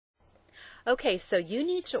Okay, so you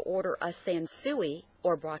need to order a Sansui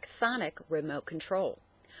or Broksonic remote control.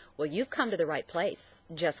 Well, you've come to the right place.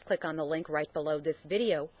 Just click on the link right below this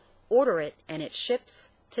video, order it, and it ships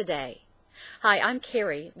today. Hi, I'm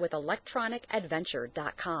Carrie with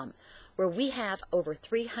electronicadventure.com, where we have over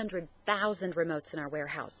 300,000 remotes in our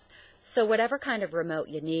warehouse. So whatever kind of remote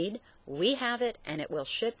you need, we have it, and it will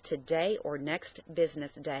ship today or next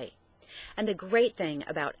business day. And the great thing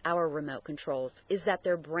about our remote controls is that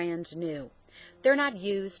they're brand new. They're not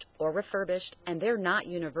used or refurbished, and they're not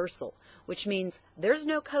universal, which means there's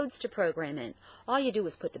no codes to program in. All you do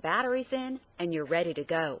is put the batteries in, and you're ready to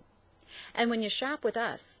go. And when you shop with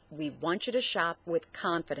us, we want you to shop with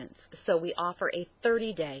confidence, so we offer a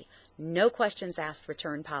 30-day, no questions asked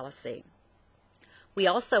return policy. We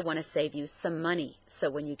also want to save you some money, so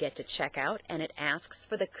when you get to checkout and it asks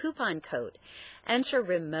for the coupon code, enter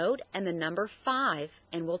remote and the number 5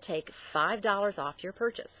 and we'll take $5 off your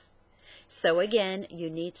purchase. So again, you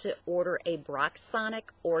need to order a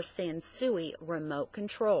Broksonic or Sansui remote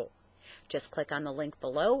control. Just click on the link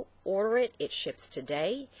below, order it, it ships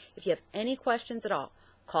today. If you have any questions at all,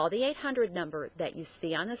 call the 800 number that you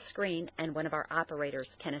see on the screen and one of our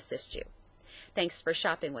operators can assist you. Thanks for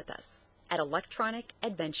shopping with us at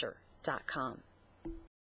electronicadventure.com.